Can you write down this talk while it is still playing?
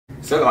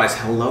So guys,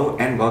 hello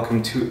and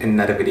welcome to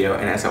another video,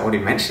 and as I already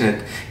mentioned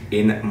it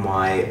in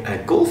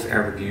my Gulf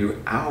Air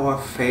review,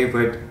 our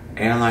favorite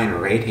airline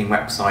rating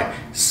website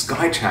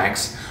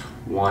Skytrax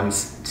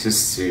wants to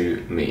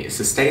sue me.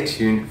 So stay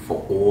tuned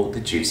for all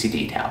the juicy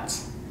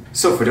details.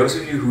 So for those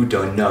of you who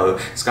don't know,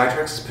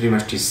 Skytrax is pretty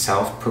much the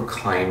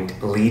self-proclaimed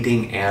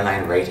leading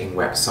airline rating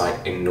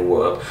website in the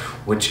world,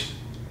 which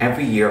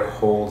every year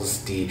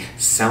holds the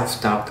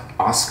self-dubbed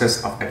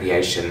Oscars of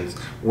Aviation,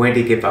 where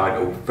they give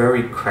out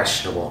very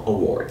questionable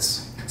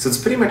awards. So it's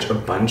pretty much a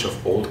bunch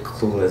of old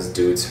clueless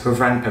dudes who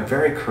run a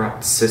very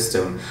corrupt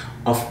system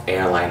of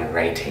airline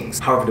ratings.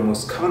 However, the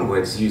most common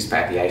words used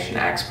by aviation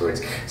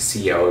experts,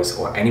 CEOs,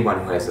 or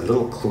anyone who has a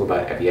little clue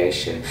about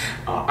aviation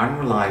are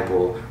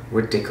unreliable,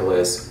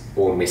 ridiculous,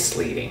 or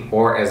misleading.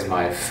 Or as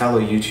my fellow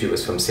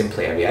YouTubers from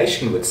Simply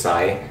Aviation would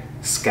say,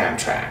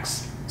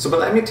 Scamtrax. But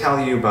let me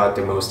tell you about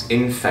the most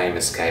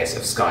infamous case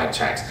of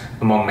Skytrax,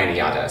 among many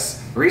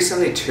others.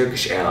 Recently,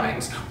 Turkish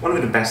Airlines, one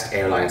of the best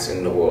airlines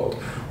in the world,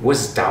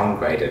 was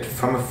downgraded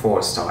from a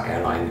 4-star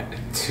airline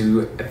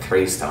to a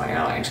 3-star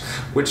airline,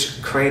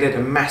 which created a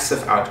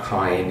massive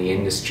outcry in the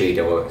industry.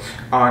 There were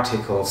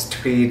articles,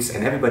 tweets,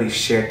 and everybody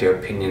shared their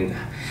opinion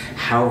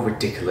how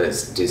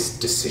ridiculous this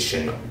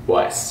decision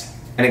was.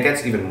 And it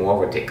gets even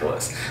more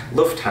ridiculous.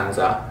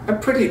 Lufthansa, a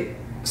pretty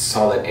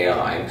solid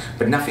airline,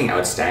 but nothing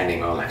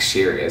outstanding or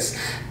luxurious,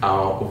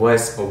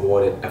 was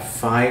awarded a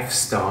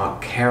 5-star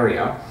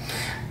carrier,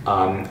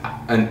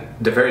 and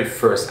the very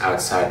first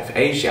outside of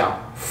Asia,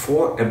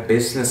 for a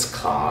business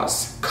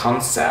class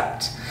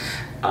concept.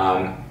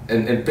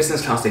 In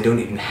business class they don't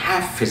even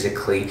have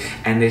physically,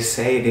 and they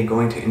say they're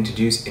going to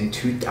introduce in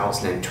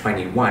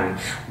 2021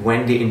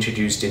 when they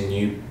introduce the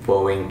new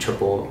Boeing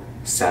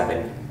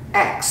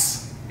 777X.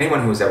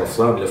 Anyone who's ever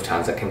flown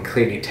Lufthansa can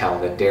clearly tell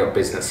that their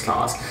business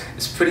class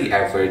is pretty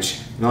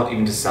average, not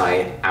even to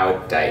say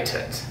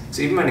outdated.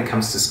 So even when it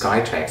comes to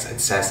Skytrax,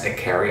 it says a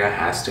carrier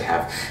has to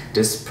have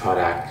this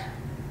product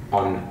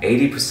on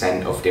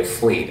 80% of their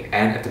fleet,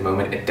 and at the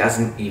moment it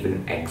doesn't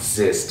even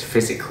exist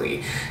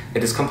physically.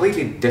 It is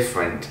completely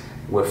different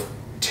with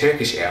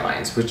Turkish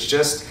Airlines, which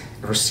just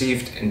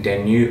received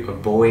their new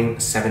Boeing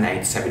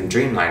 787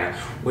 Dreamliner,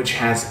 which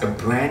has a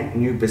brand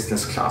new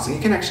business class, and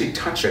you can actually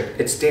touch it.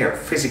 It's there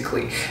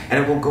physically, and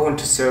it will go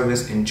into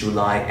service in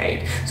July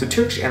 8. So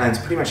Turkish Airlines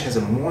pretty much has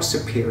a more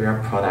superior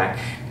product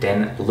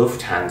than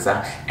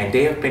Lufthansa, and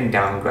they have been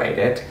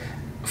downgraded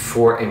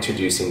for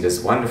introducing this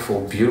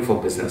wonderful, beautiful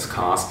business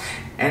class,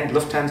 and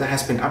Lufthansa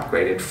has been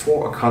upgraded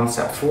for a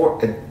concept,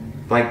 for a,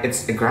 like,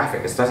 it's a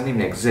graphic, it doesn't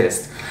even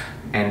exist.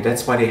 And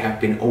that's why they have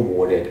been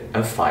awarded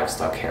a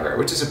 5-star carrier,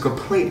 which is a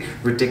complete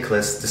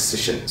ridiculous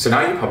decision. So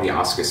now you probably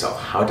ask yourself,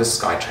 how does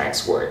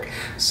Skytrax work?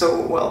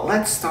 So, well,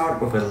 let's start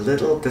with a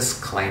little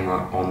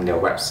disclaimer on their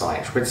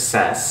website, which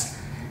says,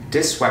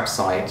 this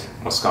website,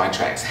 or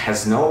Skytrax,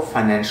 has no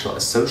financial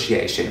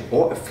association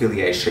or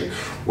affiliation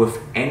with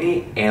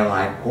any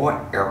airline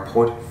or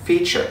airport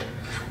featured.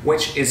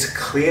 Which is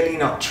clearly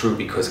not true,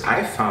 because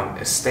I found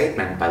a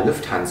statement by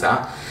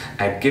Lufthansa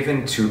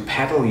given to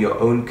Paddle Your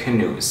Own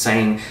Canoe,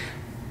 saying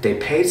they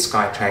paid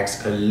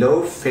Skytrax a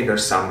low-figure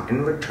sum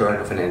in return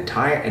of an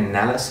entire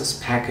analysis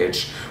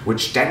package,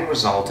 which then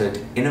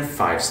resulted in a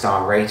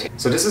 5-star rating.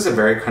 So this is a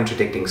very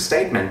contradicting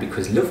statement,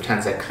 because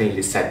Lufthansa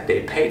clearly said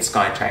they paid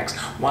Skytrax,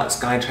 while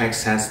Skytrax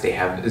says they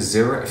have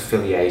zero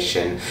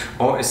affiliation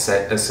or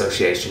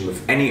association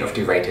with any of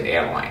the rated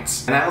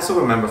airlines. And I also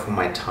remember from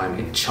my time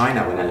in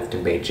China when I lived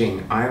in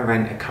Beijing, I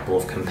ran a couple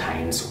of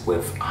campaigns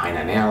with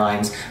Hainan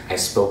Airlines. I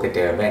spoke at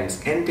their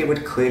events, and they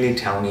would clearly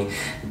tell me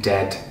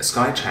that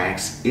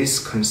Skytrax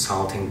is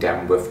consulting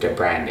them with their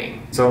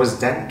branding. So I was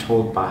then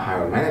told by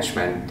higher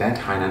management that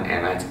Hainan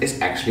Airlines is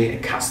actually a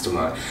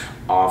customer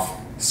of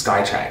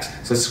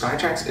Skytrax. So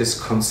Skytrax is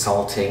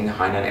consulting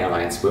Hainan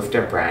Airlines with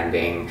their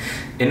branding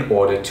in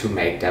order to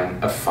make them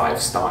a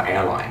 5-star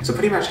airline. So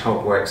pretty much how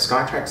it works,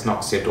 Skytrax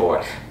knocks your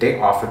door. They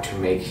offer to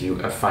make you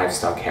a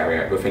 5-star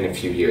carrier within a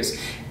few years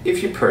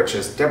if you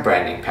purchase their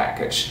branding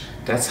package.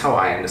 That's how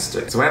I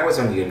understood. So when I was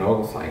on the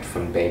inaugural flight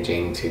from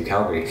Beijing to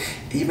Calgary,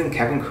 even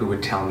cabin crew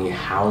would tell me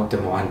how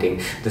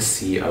demanding the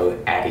CEO,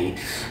 Eddie,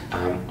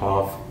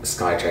 of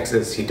Skytrax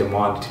is. He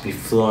demanded to be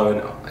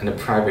flown in a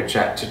private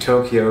jet to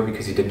Tokyo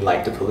because he didn't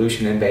like the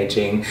pollution in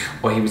Beijing,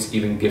 or he was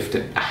even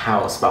gifted a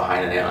house by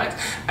Hainan Airlines.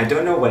 I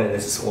don't know whether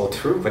this is all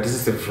true, but this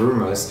is the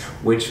rumors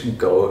which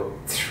go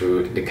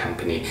through the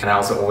company. And I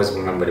also always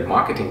remember the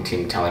marketing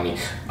team telling me,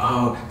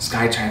 oh,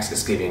 Skytrax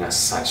is giving us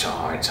such a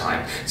hard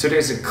time. So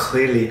there's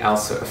clearly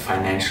also a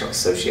financial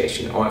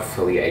association or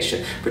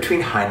affiliation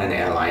between Hainan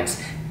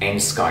Airlines and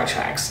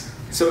Skytrax.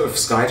 So if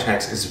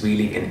Skytrax is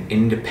really an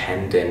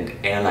independent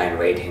airline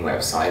rating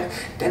website,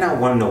 then I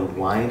want to know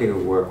why they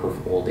work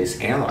with all these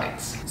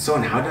airlines. So,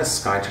 and how does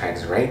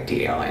Skytrax rate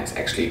the airlines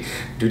actually?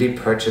 Do they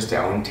purchase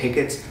their own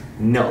tickets?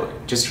 No.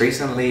 Just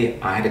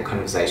recently I had a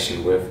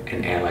conversation with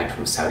an airline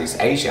from Southeast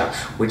Asia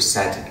which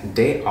said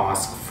they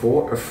ask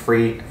for a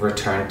free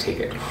return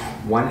ticket,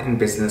 one in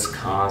business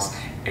class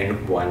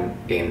and one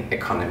in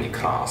economy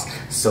class.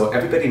 So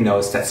everybody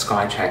knows that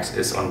Skytrax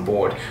is on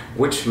board,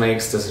 which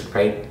makes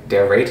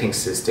their rating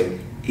system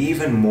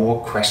even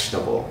more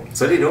questionable.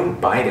 So they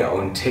don't buy their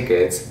own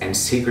tickets and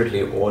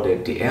secretly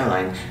audit the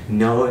airline.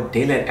 No,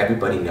 they let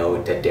everybody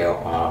know that they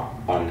are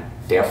on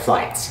their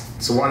flights.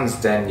 So once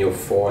then your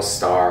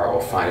 4-star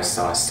or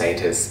 5-star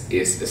status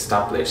is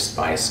established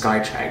by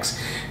Skytrax,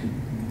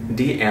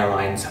 the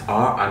airlines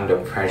are under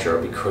pressure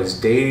because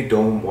they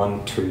don't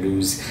want to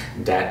lose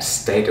that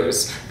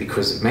status,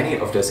 because many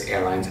of those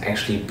airlines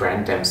actually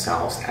brand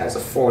themselves as a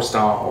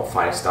 4-star or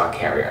 5-star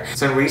carrier.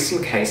 So in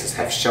recent cases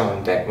have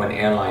shown that when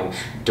airlines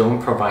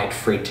don't provide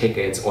free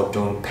tickets or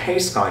don't pay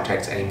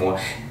Skytrax anymore,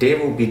 they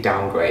will be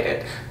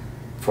downgraded.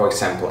 For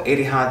example,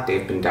 Etihad,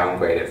 they've been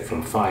downgraded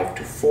from 5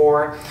 to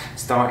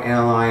 4-star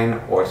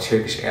airline, or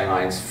Turkish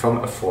Airlines from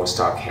a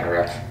 4-star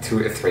carrier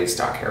to a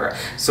 3-star carrier.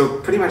 So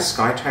pretty much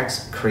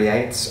Skytrax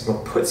creates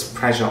or puts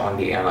pressure on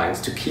the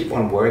airlines to keep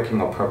on working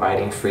or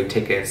providing free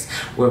tickets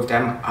with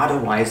them.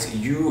 Otherwise,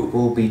 you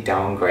will be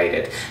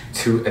downgraded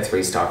to a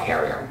 3-star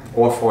carrier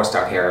or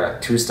 4-star carrier,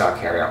 2-star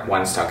carrier,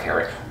 1-star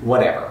carrier,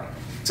 whatever.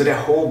 So their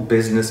whole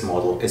business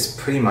model is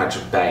pretty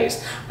much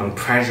based on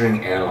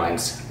pressuring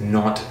airlines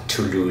not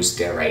to lose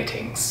their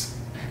ratings.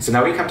 So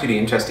now we come to the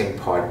interesting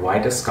part. Why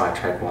does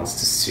Skytrax wants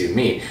to sue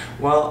me?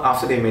 Well,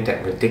 after they made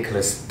that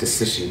ridiculous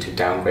decision to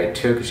downgrade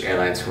Turkish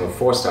Airlines from a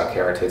 4-star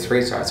carrier to a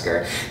 3-star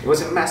carrier, there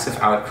was a massive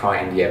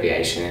outcry in the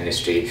aviation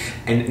industry,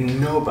 and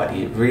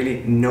nobody,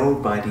 really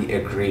nobody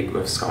agreed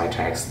with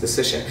Skytrax's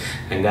decision.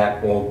 And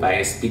that all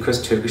based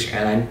because Turkish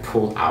Airlines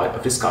pulled out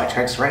of the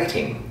Skytrax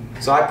rating.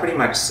 So I pretty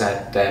much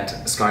said that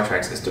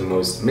Skytrax is the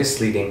most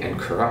misleading and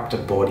corrupt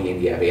body in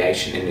the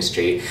aviation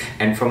industry,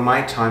 and from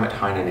my time at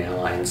Hainan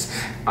Airlines,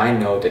 I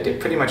know that they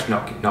pretty much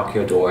knock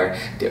your door.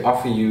 They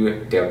offer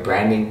you their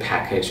branding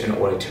package in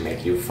order to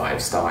make you a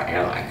 5-star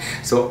airline.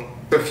 So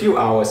a few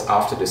hours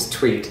after this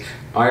tweet,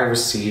 I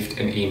received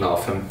an email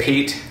from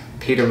Peter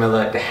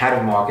Miller, the head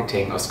of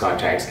marketing of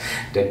Skytrax,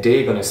 that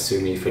they're gonna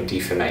sue me for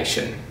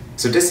defamation.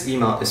 So this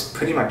email is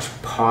pretty much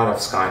part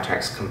of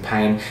Skytrax's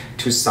campaign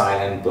to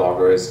silence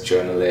bloggers,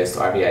 journalists,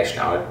 or aviation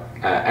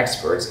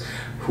experts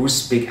who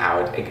speak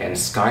out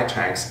against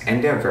Skytrax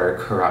and their very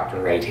corrupt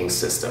rating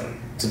system.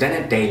 So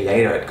then a day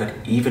later, it got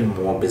even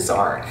more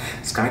bizarre.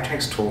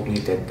 Skytrax told me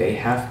that they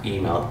have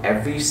emailed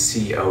every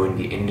CEO in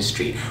the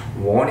industry,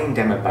 warning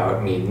them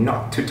about me,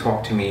 not to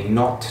talk to me,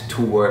 not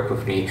to work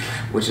with me,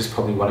 which is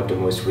probably one of the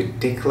most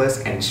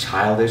ridiculous and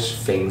childish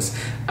things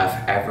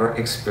I've ever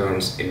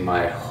experienced in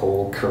my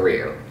whole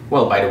career.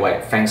 Well, by the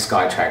way, thanks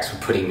Skytrax for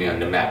putting me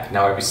on the map.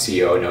 Now every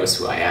CEO knows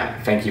who I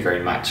am. Thank you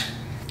very much.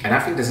 And I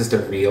think this is the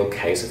real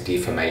case of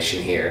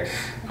defamation here.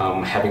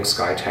 Having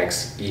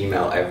Skytrax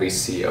email every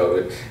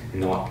CEO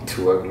not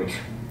to work with me.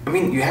 I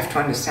mean, you have to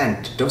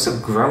understand, those are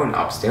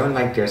grown-ups. They're in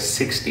like their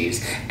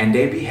 60s and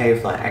they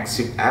behave like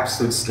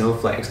absolute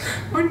snowflakes.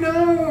 Oh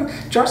no,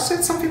 Josh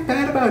said something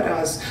bad about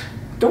us.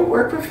 Don't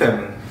work with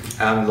him.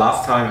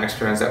 Last time I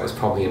experienced that was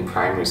probably in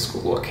primary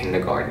school or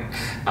kindergarten.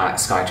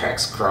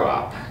 Skytrax, grow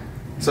up.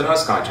 So no,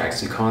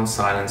 Skytrax, you can't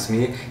silence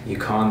me, you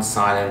can't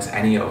silence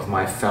any of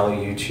my fellow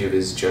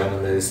YouTubers,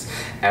 journalists,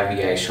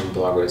 aviation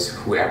bloggers,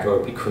 whoever,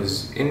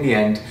 because in the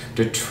end,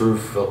 the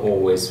truth will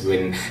always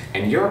win,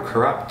 and your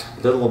corrupt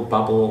little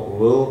bubble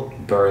will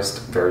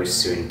burst very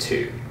soon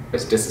too.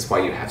 This is why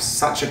you have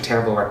such a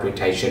terrible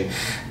reputation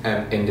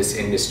in this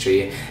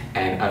industry,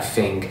 and I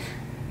think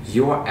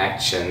your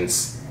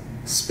actions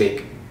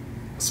speak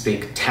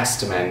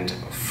testament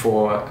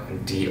for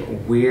the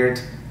weird,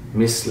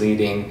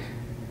 misleading,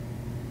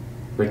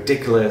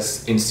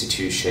 ridiculous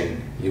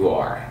institution you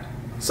are.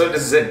 So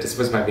this is it. This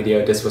was my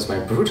video. This was my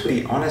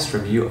brutally honest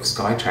review of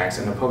Skytrax,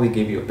 and I'll probably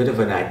give you a bit of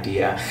an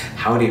idea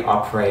how they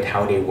operate,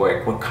 how they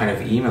work, what kind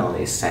of email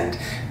they send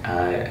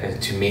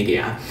to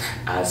media.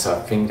 So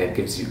I think that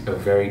gives you a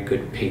very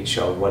good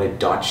picture of what a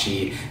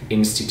dodgy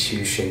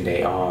institution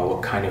they are,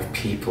 what kind of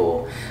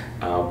people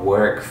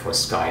work for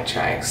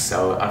Skytrax.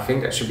 So I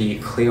think that should be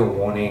a clear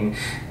warning,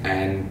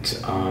 and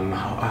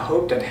I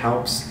hope that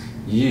helps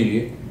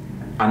you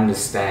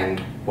understand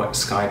what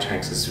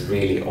Skytrax is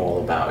really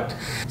all about.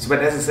 So but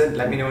as I said,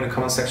 let me know in the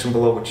comment section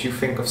below what you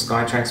think of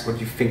Skytrax, what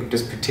you think of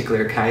this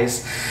particular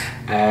case,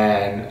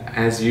 and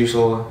as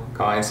usual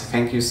guys,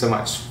 thank you so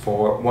much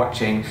for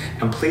watching,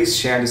 and please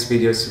share this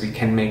video so we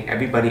can make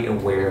everybody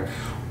aware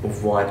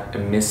of what a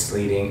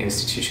misleading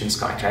institution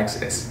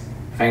Skytrax is.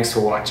 Thanks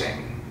for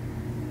watching.